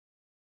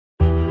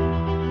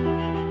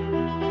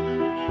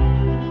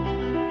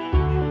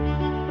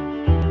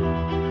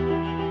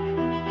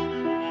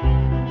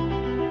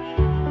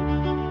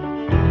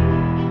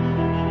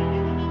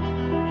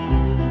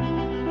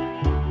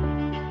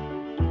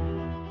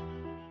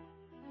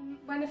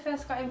When I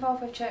first got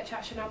involved with Church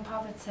Action on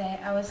Poverty,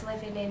 I was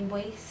living in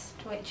Weast,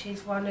 which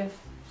is one of,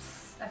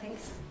 I think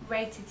it's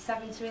rated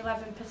 7 to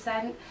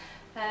 11%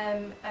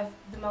 of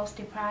the most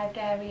deprived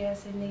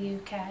areas in the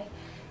UK.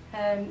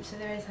 So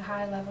there is a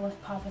high level of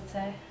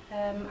poverty.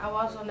 I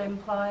was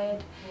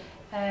unemployed.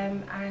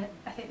 I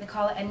think they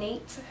call it a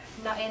NEET,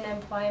 not in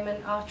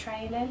employment or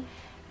training.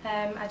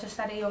 I just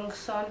had a young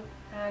son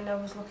and I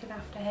was looking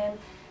after him.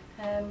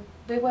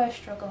 We were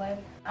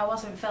struggling. I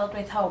wasn't filled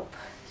with hope,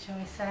 shall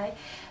we say,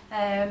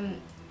 and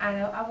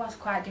I was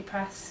quite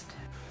depressed.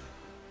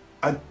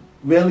 I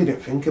really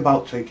didn't think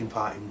about taking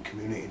part in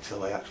community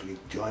until I actually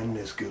joined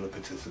the School of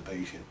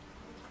Participation.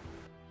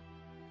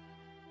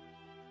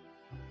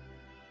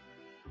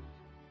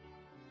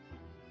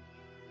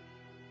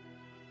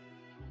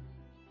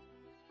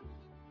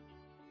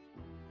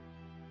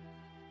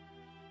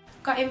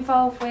 Got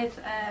involved with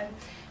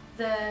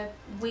the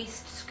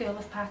Weast School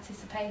of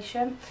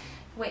Participation,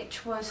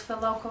 which was for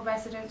local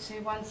residents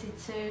who wanted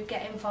to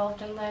get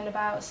involved and learn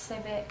about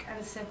civic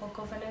and civil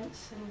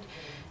governance and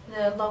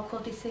the local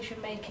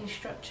decision-making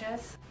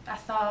structures. I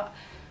thought,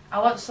 I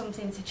want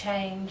something to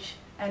change,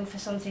 and for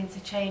something to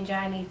change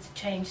I need to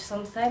change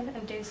something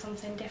and do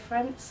something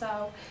different,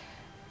 so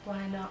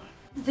why not?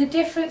 The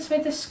difference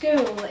with the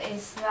school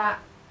is that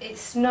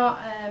it's not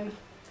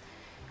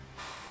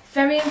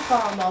very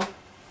informal.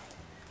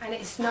 And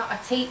it's not a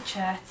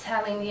teacher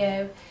telling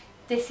you,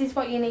 this is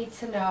what you need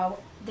to know,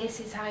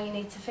 this is how you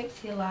need to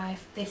fix your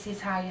life, this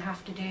is how you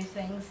have to do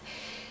things.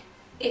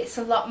 It's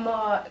a lot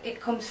more, it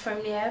comes from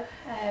you,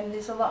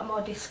 there's a lot more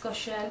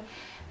discussion.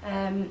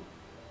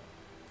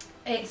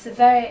 It's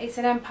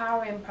an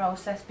empowering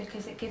process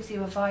because it gives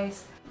you a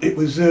voice. It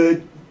was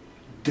the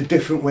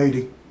different way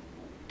they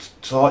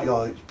taught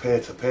you peer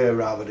to peer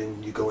rather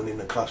than you going in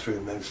the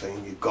classroom and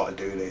saying you've got to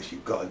do this,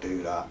 you've got to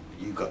do that.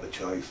 You've got the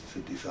choice to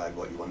decide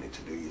what you wanted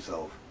to do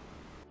yourself.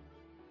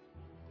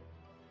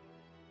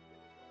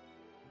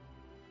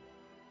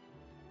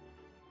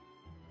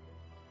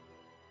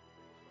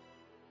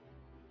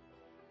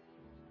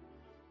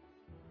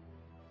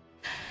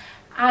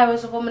 I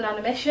was a woman on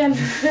a mission.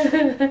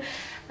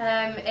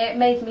 It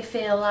made me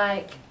feel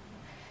like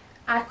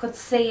I could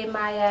see in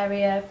my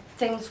area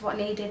things what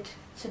needed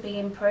to be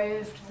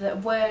improved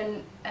that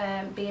weren't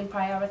being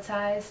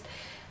prioritised,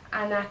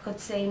 and I could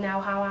see now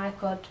how I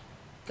could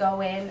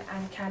go in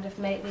and kind of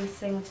make these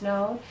things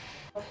known.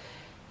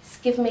 It's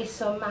given me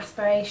some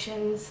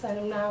aspirations and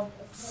I'm now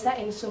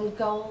setting some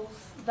goals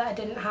that I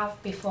didn't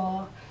have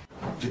before.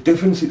 The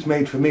difference it's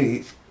made for me,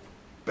 it's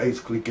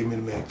basically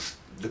giving me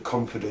the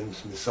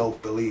confidence and the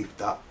self-belief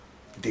that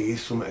there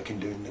is something I can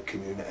do in the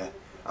community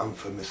and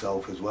for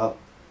myself as well.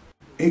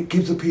 It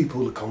gives the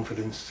people the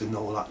confidence to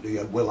know that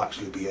they will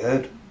actually be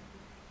heard,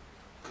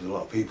 because a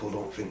lot of people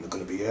don't think they're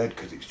going to be heard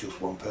because it's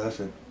just one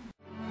person.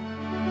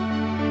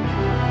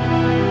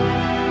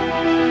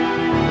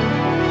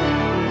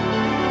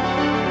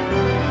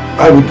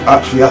 I would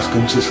actually ask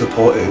them to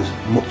support it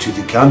as much as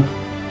they can,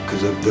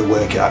 because of the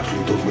work it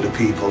actually does with the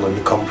people and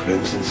the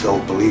confidence and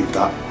self-belief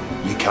that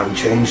you can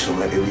change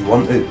something if you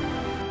want to.